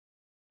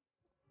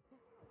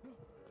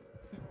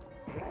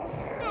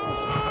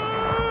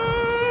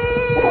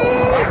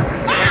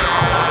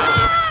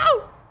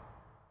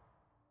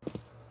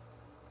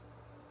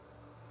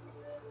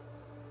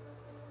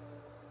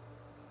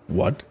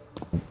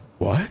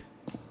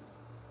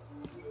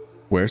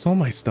Where's all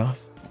my stuff?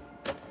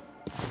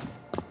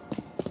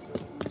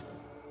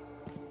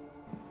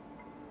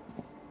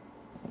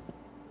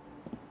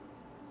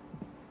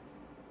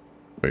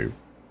 Wait.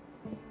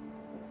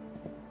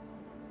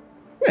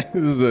 This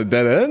is a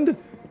dead end?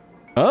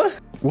 Huh?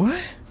 What?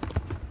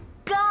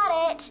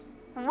 Got it!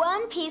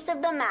 One piece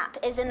of the map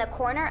is in the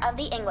corner of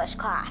the English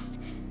class.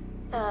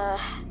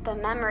 The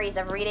memories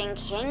of reading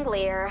King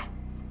Lear.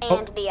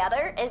 And the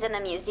other is in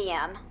the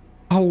museum.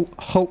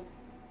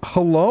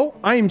 Hello?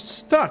 I'm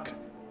stuck.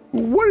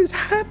 What is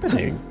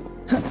happening?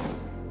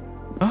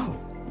 Oh,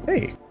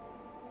 hey.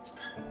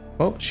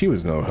 Well, she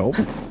was no help.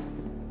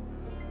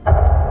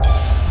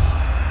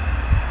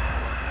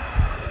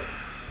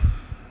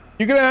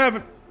 You're gonna have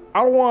it.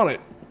 I don't want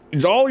it.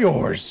 It's all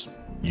yours.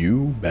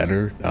 You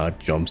better not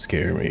jump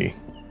scare me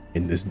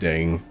in this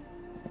dang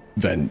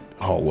vent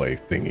hallway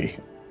thingy.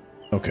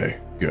 Okay,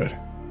 good.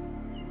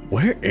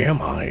 Where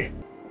am I?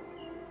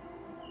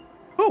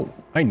 Oh,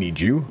 I need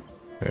you.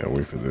 Yeah,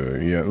 wait for the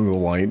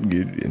light,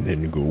 and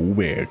then go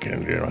back,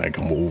 and then I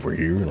come over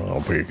here and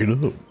I'll pick it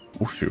up.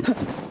 Oh shoot.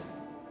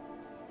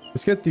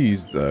 Let's get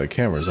these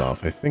cameras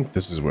off. I think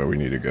this is where we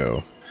need to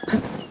go.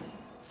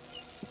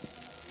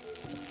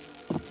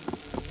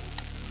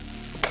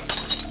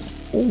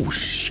 Oh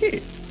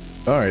shit.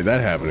 Alright,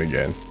 that happened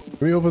again.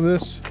 Can we open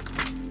this?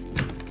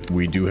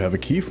 We do have a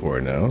key for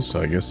it now,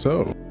 so I guess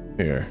so.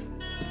 Here.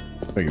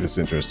 Make this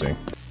interesting.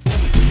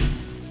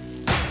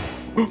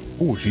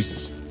 Oh,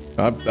 Jesus.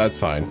 That's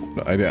fine.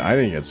 I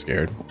didn't get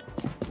scared.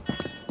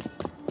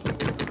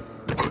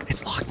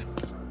 It's locked.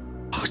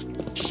 Oh,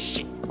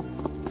 shit.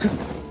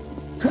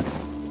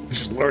 I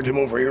just lured him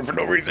over here for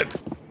no reason.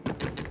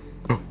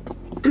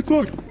 It's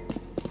locked.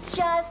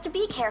 Just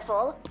be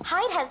careful.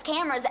 Hyde has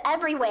cameras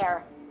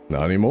everywhere.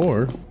 Not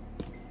anymore.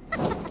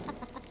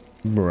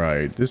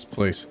 Right, this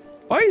place.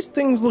 Why does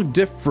things look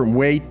different?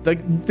 Wait, the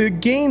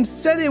game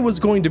said it was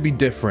going to be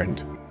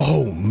different.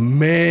 Oh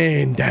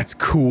man, that's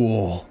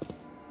cool.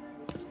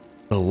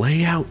 The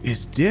layout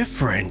is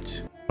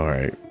different. All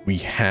right, we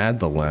had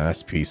the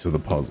last piece of the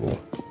puzzle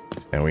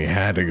and we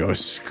had to go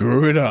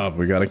screw it up.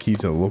 We got a key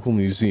to the local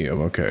museum.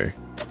 Okay.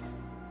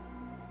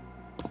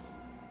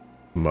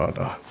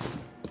 Mother.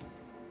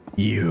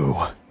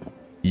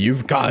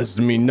 You've caused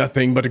me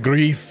nothing but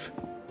grief.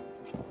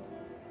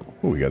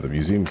 Oh, we got the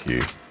museum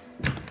key.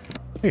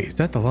 Hey, is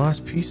that the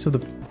last piece of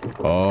the...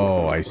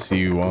 Oh, I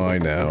see why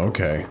now.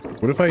 Okay.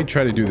 What if I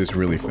try to do this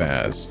really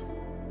fast?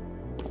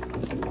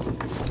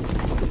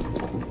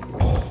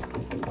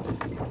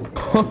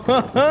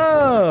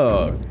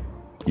 Oh.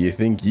 You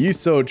think you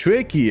so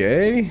tricky,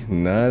 eh?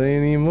 Not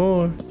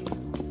anymore.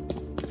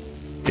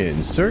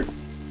 Insert.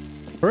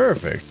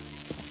 Perfect.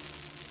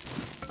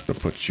 I'll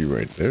put you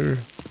right there.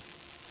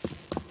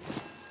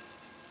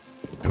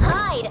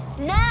 Hide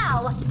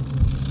now!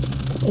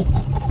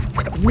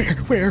 Where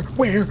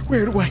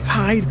do I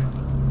hide?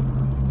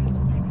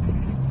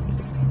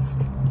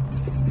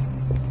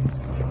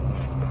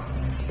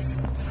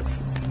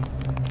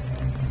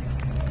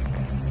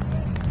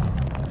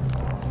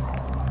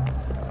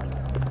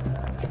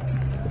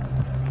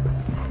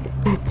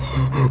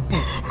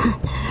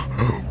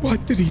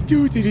 What did he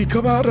do? Did he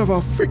come out of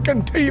a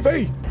freaking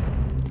TV?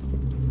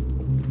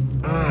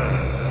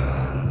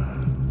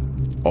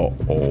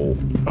 Uh-oh.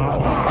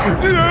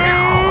 No!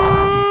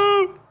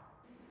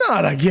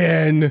 Not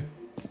again.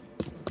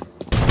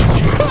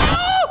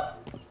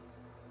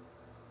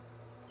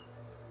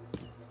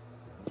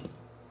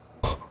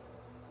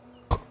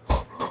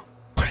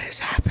 What is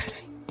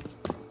happening?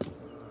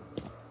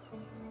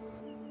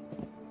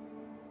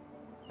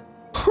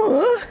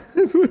 Huh?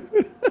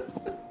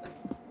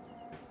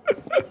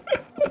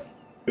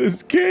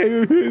 This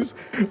game is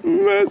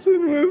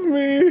messing with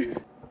me.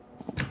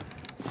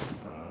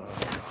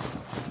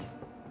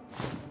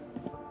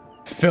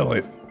 Fill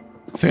it.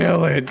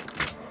 Fill it.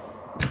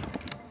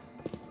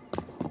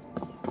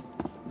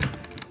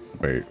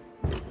 Wait.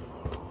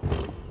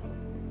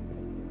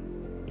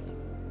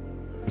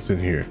 What's in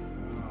here?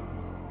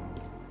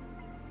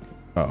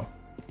 Oh.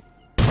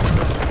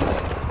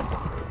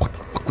 What the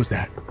fuck was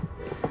that?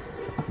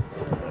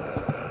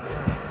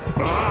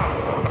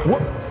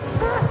 What?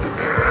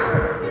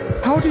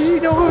 How did he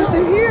know I was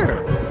in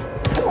here?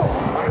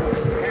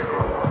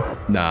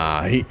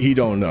 Nah, he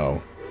don't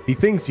know. He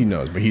thinks he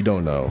knows, but he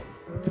don't know.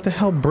 What the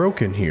hell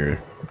broke in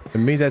here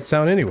and made that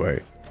sound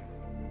anyway?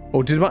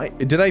 Oh, did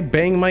I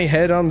bang my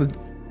head on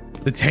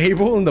the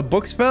table and the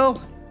books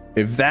fell?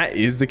 If that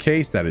is the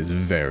case, that is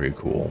very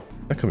cool.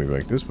 Not coming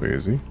back this way,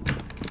 is he?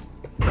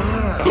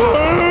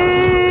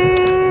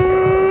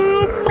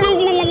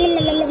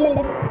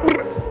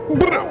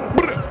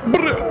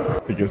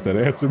 I guess that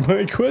answered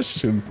my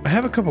question. I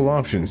have a couple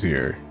options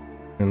here,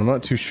 and I'm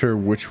not too sure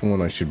which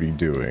one I should be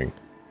doing.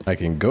 I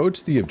can go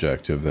to the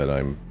objective that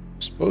I'm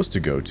supposed to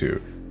go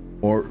to.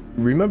 Or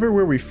remember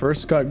where we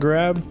first got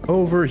grabbed?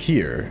 Over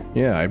here.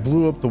 Yeah, I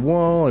blew up the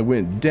wall, I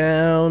went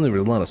down, there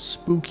was a lot of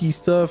spooky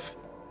stuff.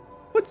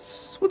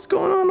 What's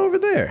going on over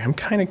there? I'm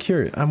kind of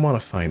curious. I want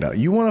to find out.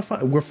 You want to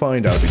find? We'll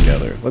find out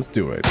together. Let's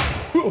do it.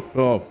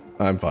 Oh,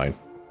 I'm fine.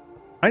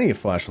 I need a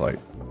flashlight.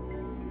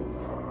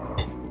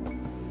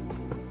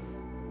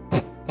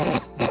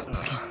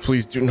 Please,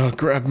 please do not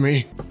grab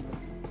me.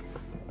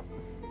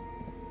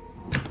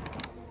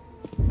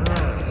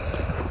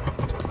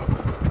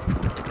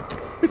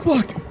 It's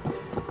locked.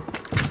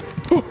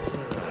 Oh.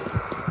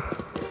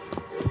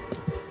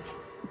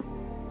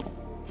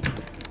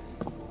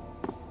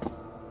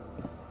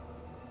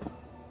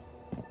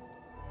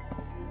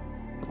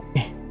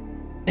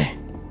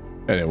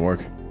 That didn't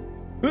work.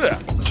 Ugh.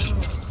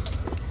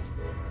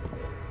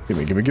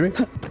 Gimme, gimme, gimme.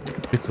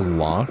 It's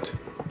locked.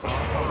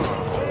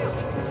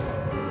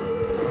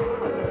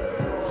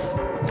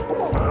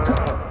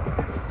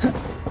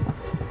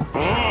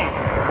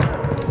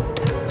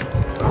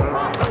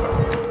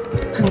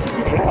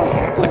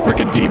 It's like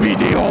freaking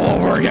DVD all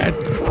over again.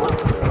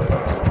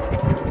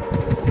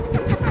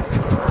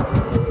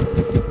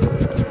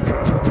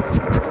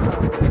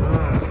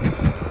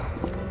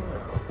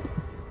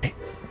 Hey,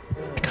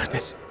 I got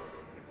this.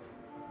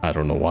 I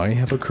don't know why I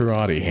have a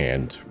karate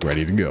hand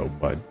ready to go,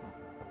 but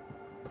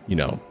you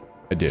know,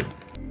 I did.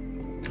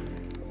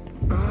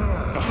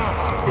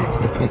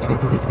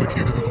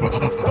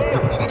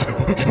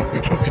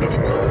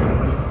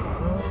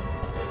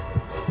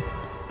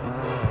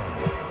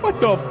 What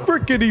the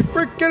frickity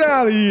frick? Get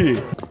out of here!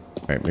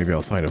 Alright, maybe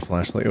I'll find a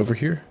flashlight over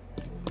here.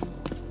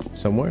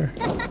 Somewhere.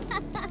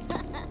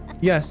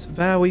 Yes,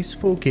 very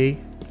spooky.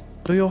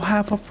 Do you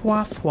have a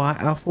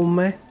flashlight for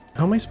me?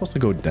 How am I supposed to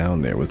go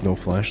down there with no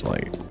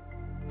flashlight?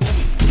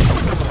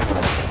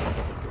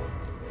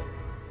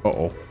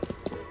 Uh-oh.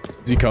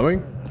 Is he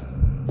coming?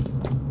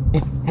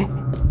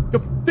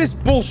 This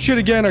bullshit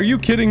again, are you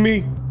kidding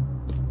me?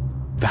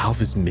 Valve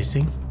is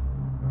missing?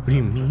 What do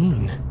you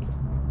mean?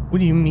 What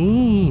do you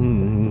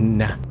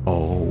mean?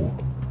 Oh.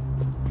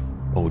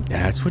 Oh,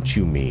 that's what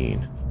you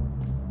mean.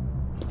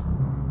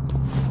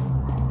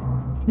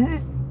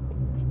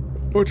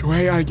 Which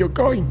way are you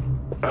going?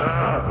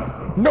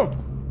 No! No!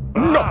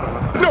 No!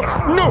 No!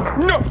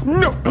 No!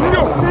 No!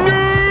 No!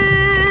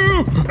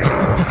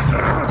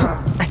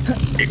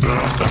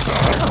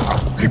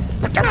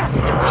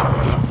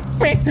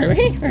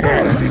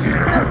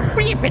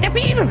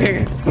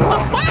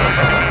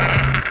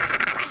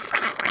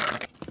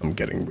 I'm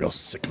getting real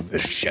sick of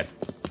this shit.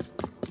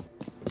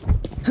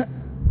 Go,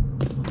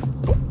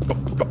 go,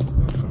 go.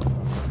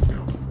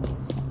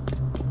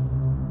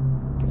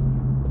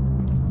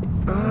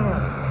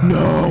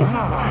 No!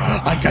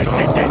 I just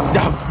did this.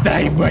 No,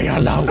 leave me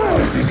alone.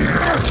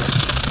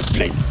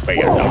 Leave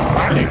me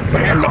alone. Leave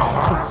me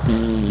alone.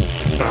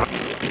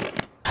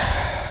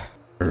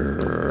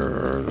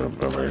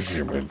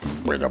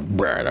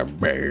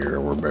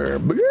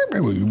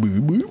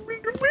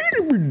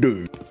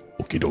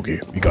 Okie dokie,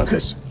 you got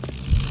this.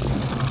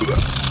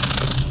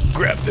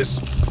 Grab this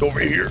over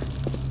here.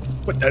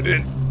 Put that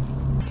in.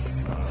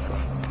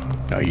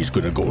 Now he's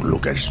gonna go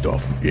look at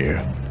stuff.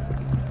 Yeah.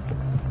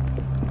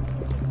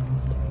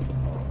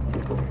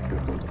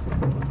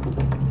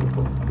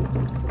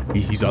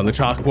 He's on the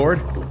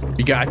chalkboard.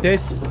 You got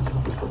this.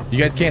 You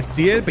guys can't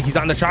see it, but he's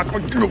on the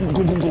chalkboard. Go,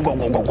 go, go, go,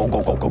 go, go, go,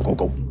 go, go, go, go,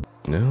 go.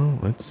 Now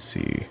let's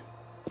see.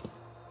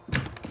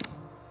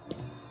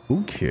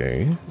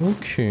 Okay,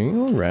 okay,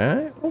 all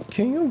right,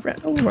 okay, all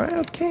right,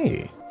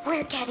 okay.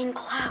 We're getting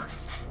close.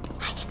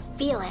 I can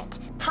feel it.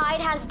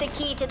 Hyde has the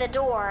key to the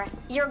door.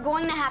 You're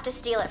going to have to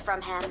steal it from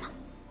him.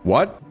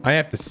 What? I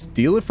have to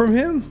steal it from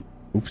him?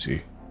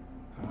 Oopsie.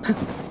 I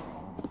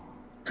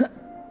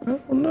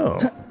don't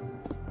know.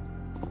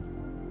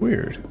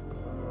 Weird.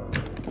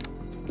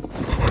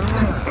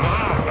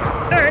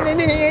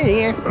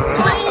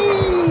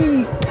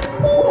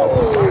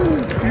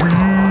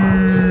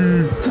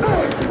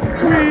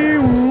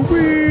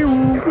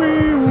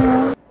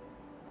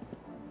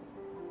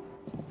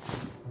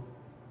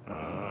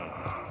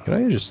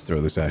 Can I just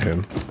throw this at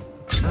him?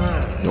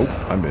 Nope,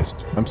 I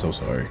missed. I'm so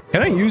sorry.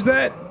 Can I use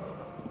that?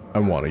 I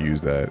want to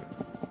use that.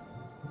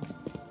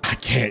 I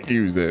can't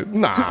use it.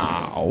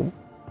 No.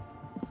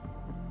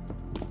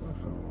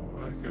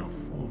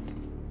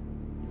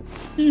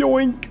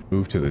 Yoink.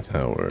 Move to the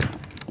tower.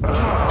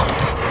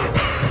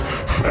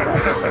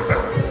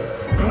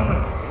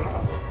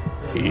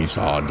 He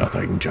saw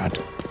nothing, Judd.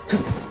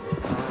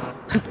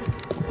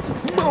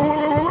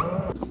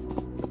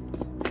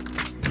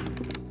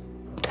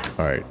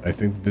 Alright, I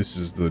think this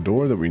is the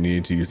door that we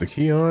needed to use the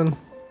key on.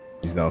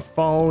 He's not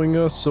following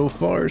us so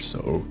far,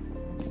 so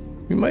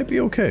we might be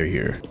okay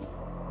here.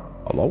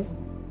 Hello?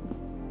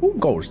 Who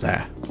goes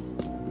there?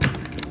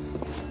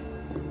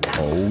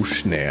 Oh,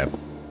 snap.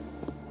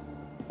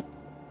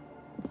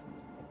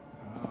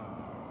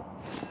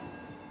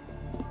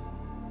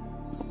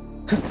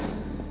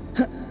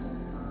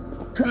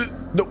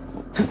 No.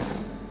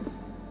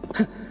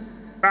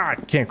 Ah, I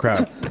can't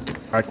grab.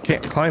 I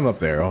can't climb up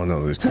there. Oh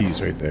no, there's keys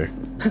right there.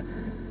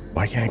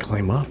 Why can't I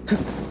climb up?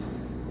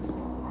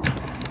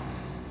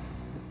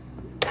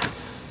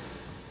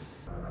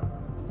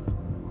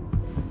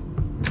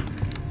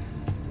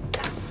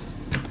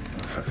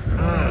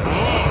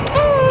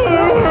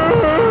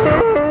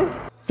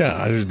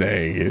 Gosh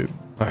dang it.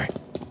 Alright,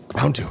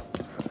 round two.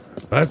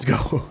 Let's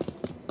go.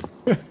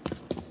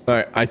 All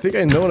right, I think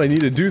I know what I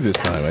need to do this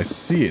time. I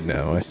see it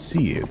now. I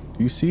see it.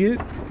 Do you see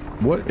it?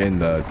 What in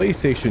the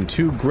PlayStation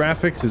 2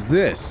 graphics is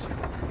this?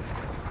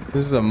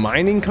 This is a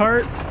mining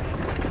cart?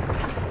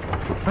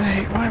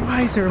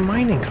 Why is there a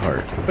mining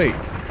cart? Wait,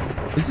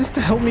 is this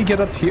to help me get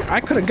up here?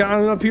 I could have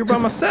gotten up here by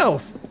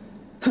myself.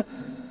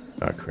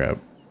 Ah, crap.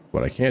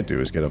 What I can't do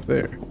is get up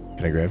there.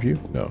 Can I grab you?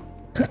 No.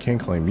 I can't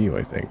climb you,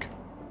 I think.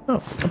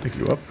 Oh, I'll pick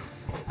you up.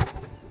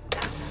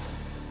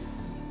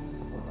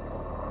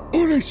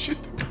 Holy shit.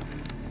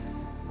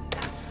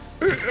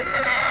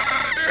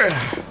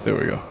 There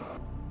we go.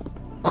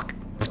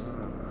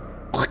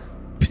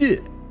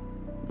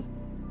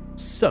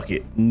 Suck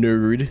it,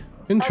 nerd.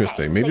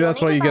 Interesting. Okay, Maybe so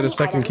that's why you get a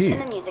second key. In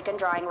the music and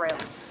drawing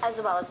rooms,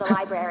 as well as the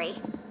library.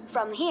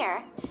 From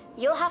here,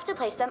 you'll have to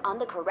place them on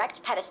the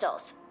correct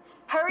pedestals.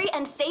 Hurry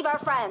and save our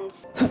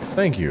friends.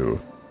 Thank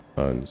you.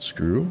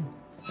 Unscrew.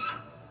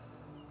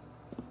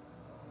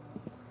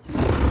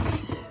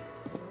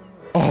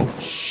 Oh,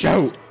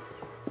 shoot.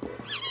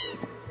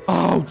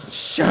 Oh,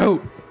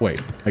 shoot.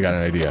 Wait, I got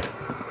an idea.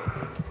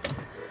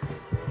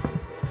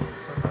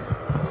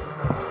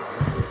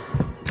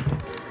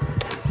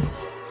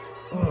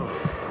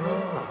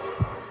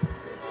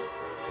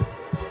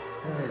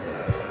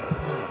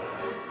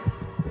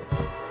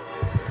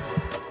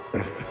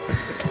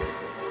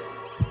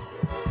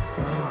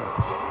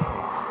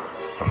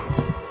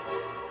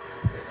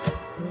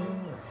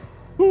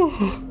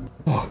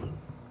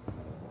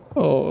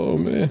 Oh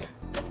man,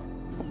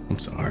 I'm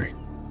sorry.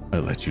 I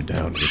let you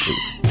down.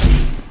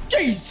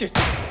 Jesus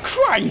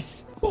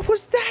Christ! What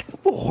was that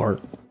for?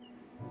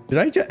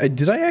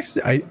 Did I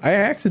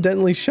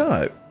accidentally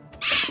shot?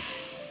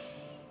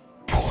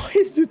 Why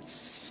is it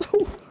so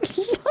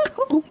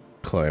loud?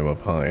 Climb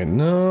up high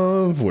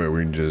enough where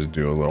we can just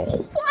do a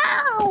little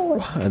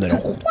wow, and then a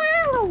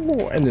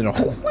wow, and then a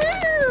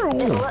wow.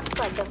 It looks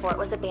like the fort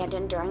was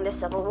abandoned during the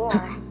Civil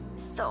War.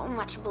 So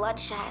much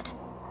bloodshed.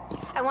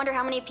 I wonder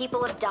how many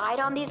people have died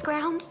on these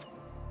grounds?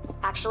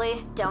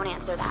 Actually, don't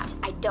answer that.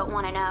 I don't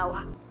want to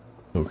know.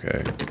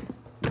 Okay.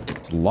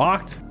 It's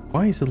locked?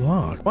 Why is it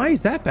locked? Why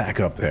is that back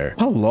up there?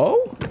 Hello?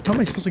 How am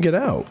I supposed to get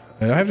out?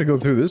 And I have to go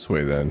through this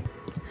way then.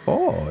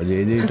 Oh,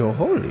 they need to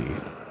holy.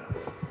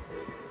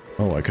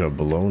 Oh, I could have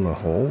blown a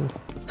hole.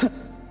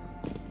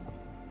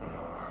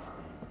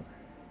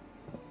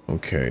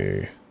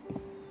 Okay.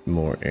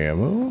 More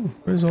ammo?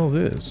 Where's all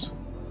this?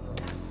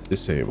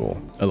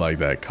 Disable. I like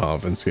that.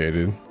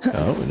 Confiscated.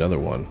 Oh, another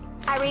one.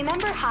 I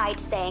remember Hyde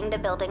saying the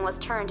building was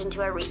turned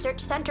into a research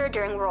center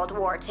during World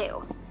War II.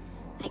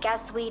 I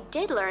guess we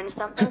did learn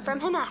something from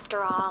him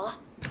after all.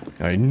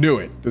 I knew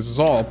it. This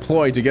is all a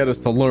ploy to get us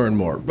to learn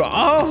more.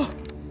 Oh!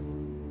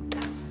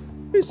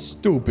 This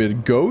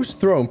stupid ghost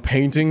throwing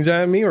paintings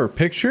at me or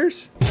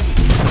pictures?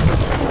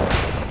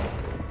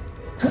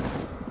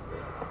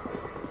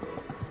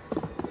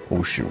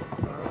 Oh, shoot.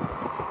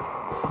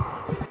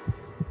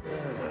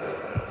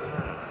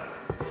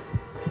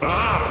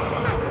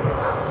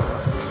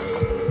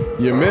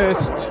 You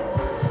missed.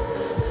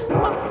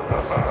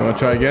 Wanna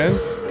try again?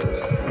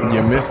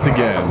 You missed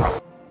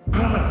again.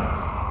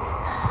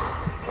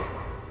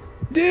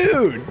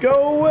 Dude,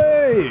 go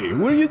away!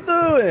 What are you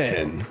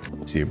doing?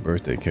 See a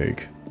birthday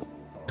cake.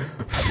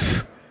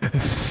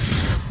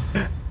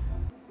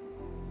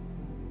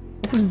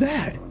 What was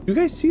that? You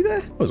guys see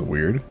that? That was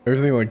weird.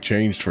 Everything like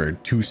changed for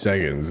 2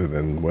 seconds and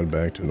then went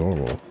back to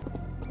normal.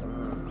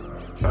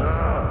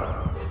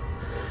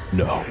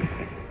 No.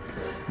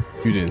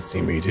 You didn't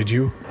see me, did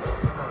you?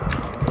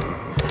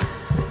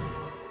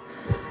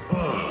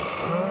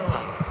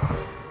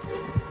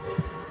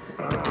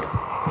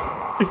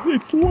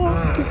 It's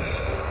locked.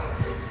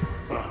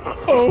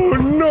 Oh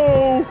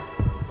no!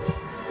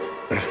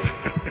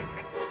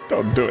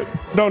 Don't do it.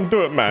 Don't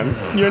do it,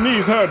 man. Your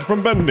knees hurt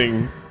from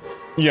bending.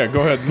 Yeah,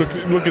 go ahead.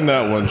 Look in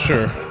that one,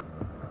 sure.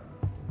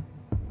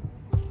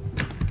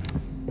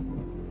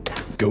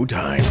 Go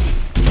time.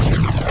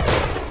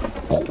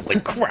 Holy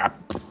crap.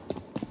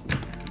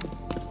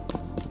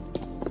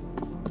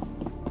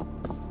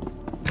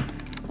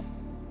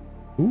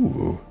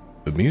 Ooh,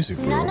 the music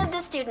room. None of the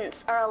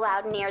students are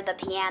allowed near the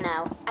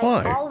piano.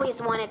 Why? I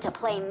always wanted to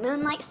play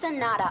Moonlight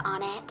Sonata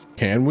on it.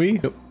 Can we?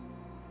 Nope.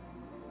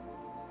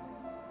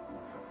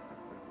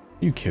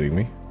 Are you kidding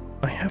me?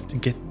 I have to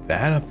get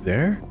that up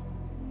there?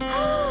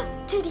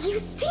 Did you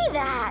see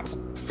that?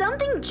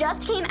 Something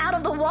just came out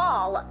of the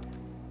wall.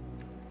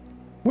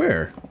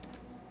 Where?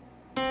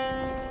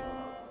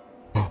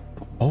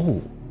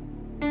 Oh.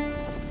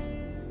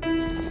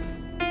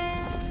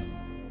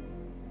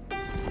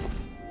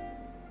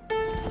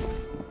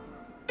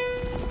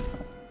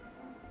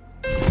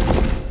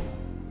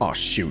 Oh,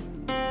 shoot.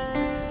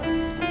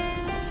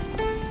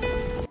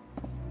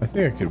 I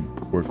think I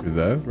could work with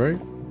that, right?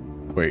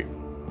 Wait.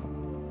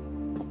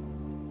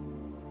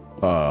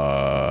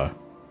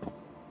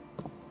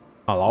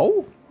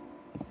 Hello?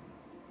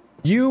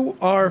 You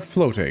are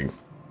floating.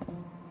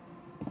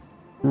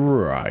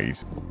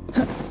 Right.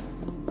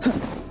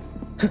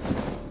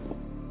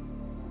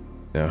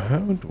 Now, how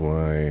do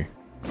I...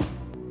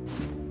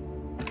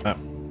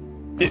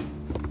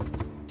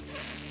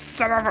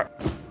 Son of a...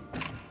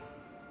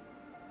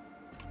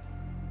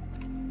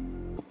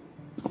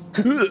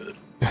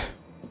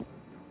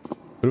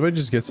 What if I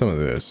just get some of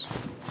this?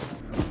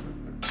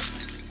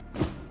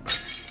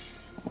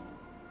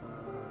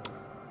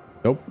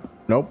 Nope.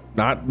 Nope.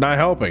 Not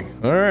helping.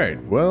 All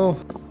right. Well.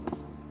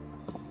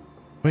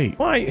 Wait.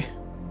 Why?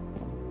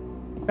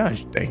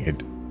 Gosh dang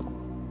it.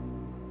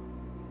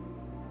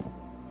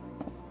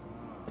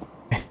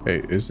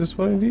 Hey, is this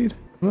what I need?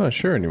 I'm not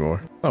sure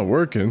anymore. It's not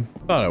working.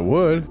 Thought it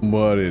would,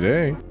 but it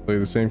ain't. Play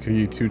the same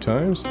cookie 2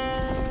 times?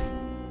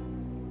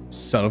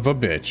 Son of a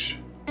bitch.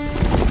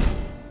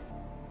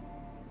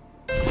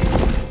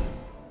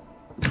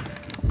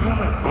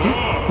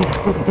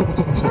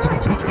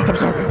 I'm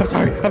sorry. I'm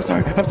sorry. I'm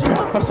sorry. I'm sorry.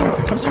 I'm sorry.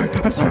 I'm sorry.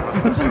 I'm sorry.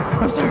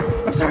 I'm sorry. I'm sorry.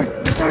 I'm sorry.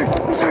 I'm sorry.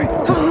 I'm sorry.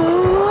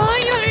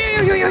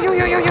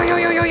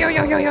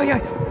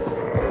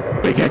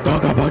 We can't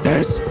talk about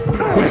this. We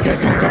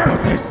can't talk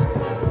about this.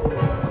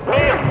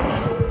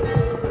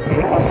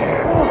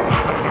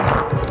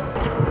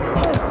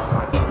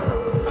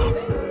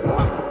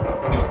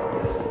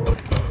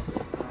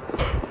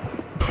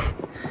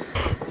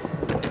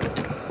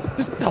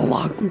 This is so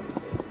locked.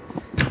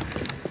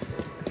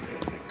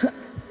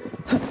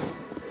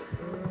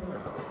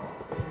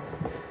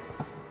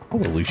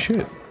 Holy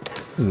shit.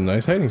 This is a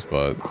nice hiding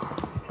spot.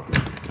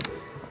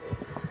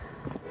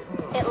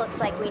 It looks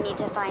like we need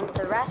to find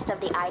the rest of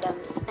the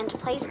items and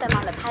place them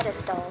on the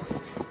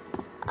pedestals.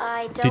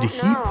 I don't know. Did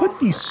he put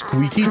these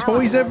squeaky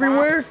toys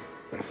everywhere?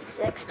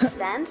 Sixth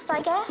sense,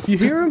 I guess? You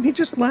hear him? He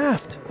just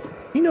laughed.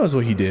 He knows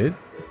what he did.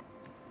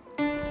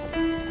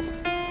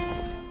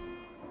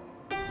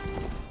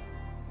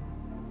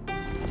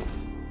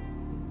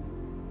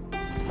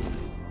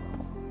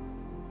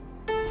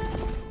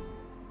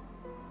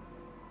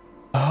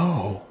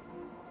 Oh.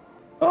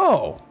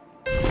 Oh.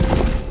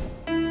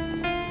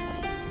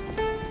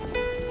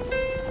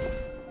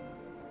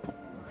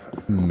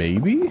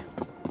 Maybe?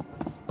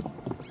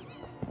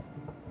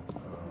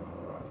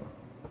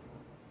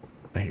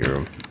 I hear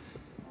him.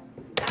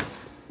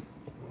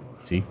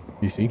 See?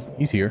 You see?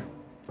 He's here.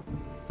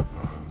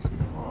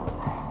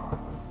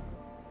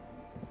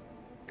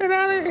 Get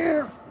out of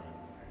here!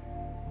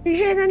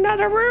 He's in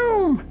another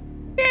room!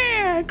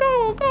 Yeah!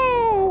 Go!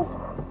 Go!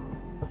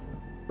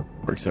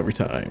 Works every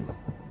time.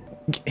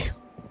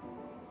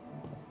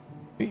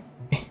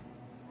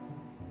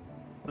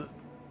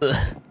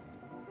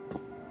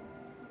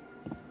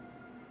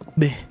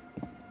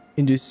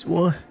 And just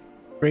one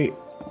right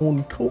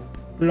on top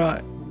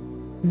like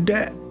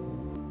that.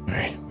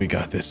 Alright, we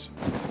got this.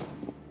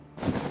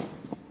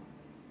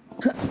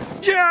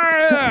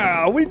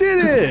 Yeah! We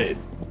did it!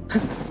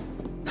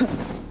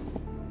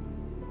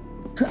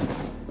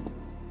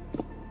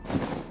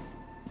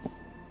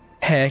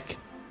 Heck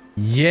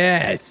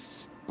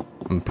yes!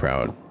 I'm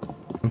proud.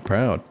 I'm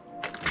proud.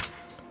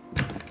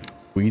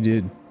 We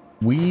did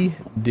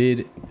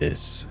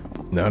this.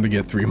 Now to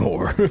get 3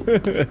 more.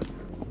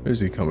 Where's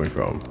he coming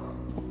from?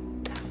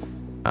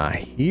 I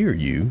hear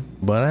you,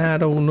 but I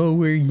don't know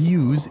where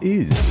yous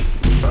is.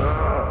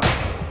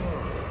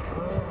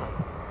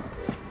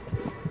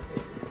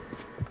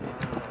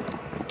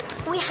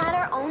 We had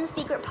our own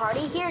secret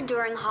party here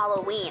during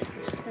Halloween.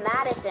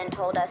 Madison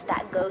told us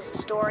that ghost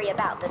story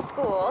about the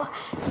school.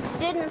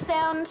 Didn't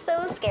sound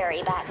so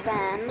scary back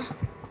then.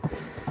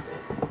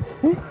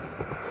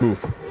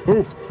 Move.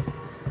 Move.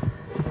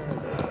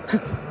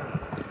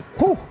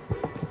 Oh.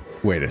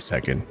 Wait a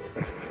second.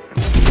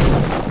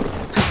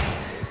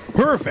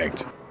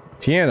 Perfect.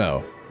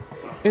 Piano.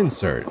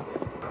 Insert.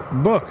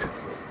 Book.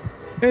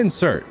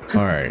 Insert.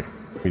 All right.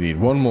 We need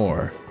 1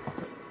 more.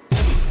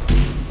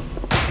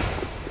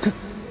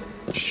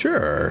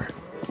 Sure.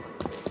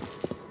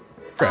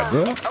 Grab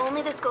that. If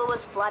only the school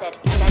was flooded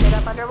and ended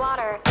up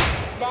underwater,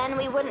 then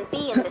we wouldn't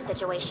be in this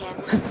situation.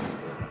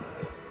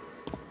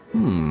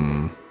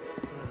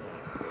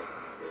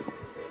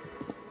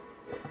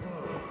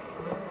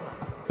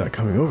 Not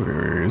coming over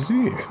here, is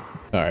he? All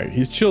right,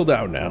 he's chilled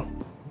out now.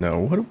 Now,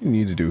 what do we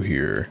need to do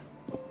here?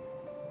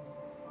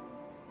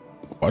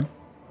 What?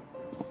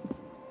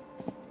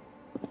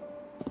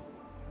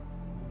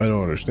 I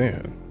don't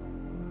understand.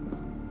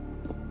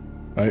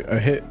 I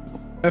hit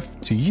F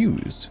to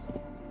use.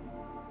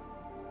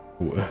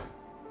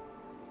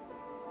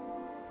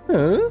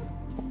 Huh?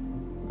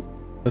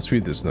 Let's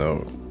read this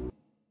note.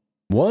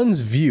 One's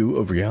view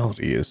of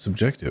reality is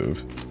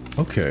subjective.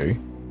 Okay.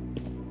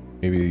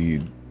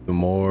 Maybe the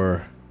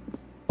more...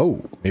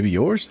 Oh, maybe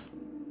yours?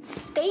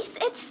 Space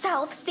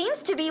itself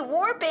seems to be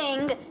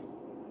warping.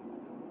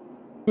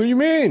 What do you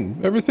mean?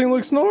 Everything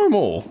looks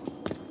normal.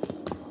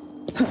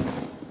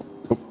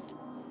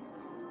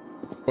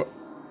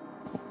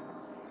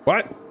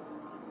 What?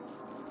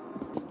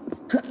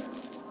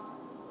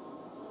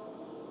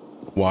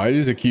 Why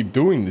does it keep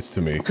doing this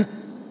to me?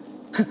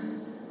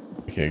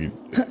 Okay.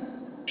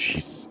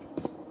 Jeez.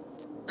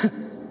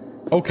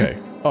 Okay.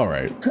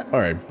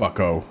 Alright,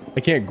 bucko. I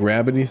can't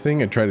grab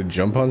anything and try to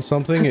jump on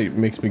something. It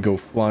makes me go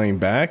flying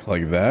back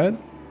like that.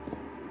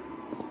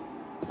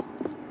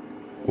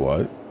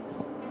 What?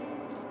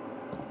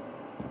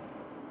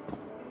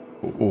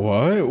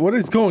 What? What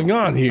is going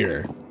on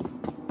here?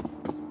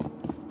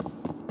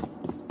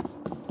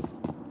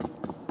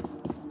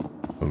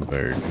 I'm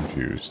very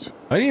confused.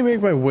 I need to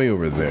make my way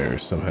over there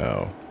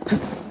somehow.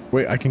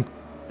 Wait, I can...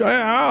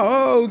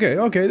 Oh, okay,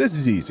 okay, this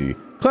is easy.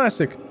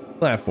 Classic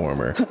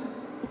platformer.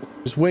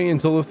 Just wait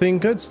until the thing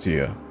gets to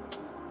you.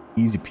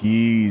 Easy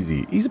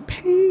peasy. Easy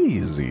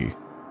peasy.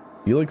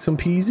 You like some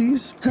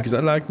peasies? Because I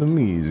like them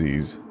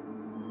easies.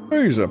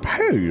 Easy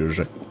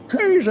peasy.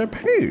 Easy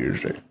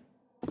peasy.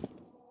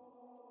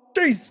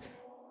 Jeez.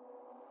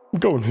 I'm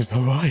going into the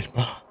light,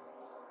 Ma.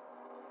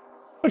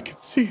 I can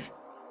see it.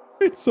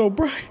 It's so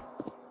bright.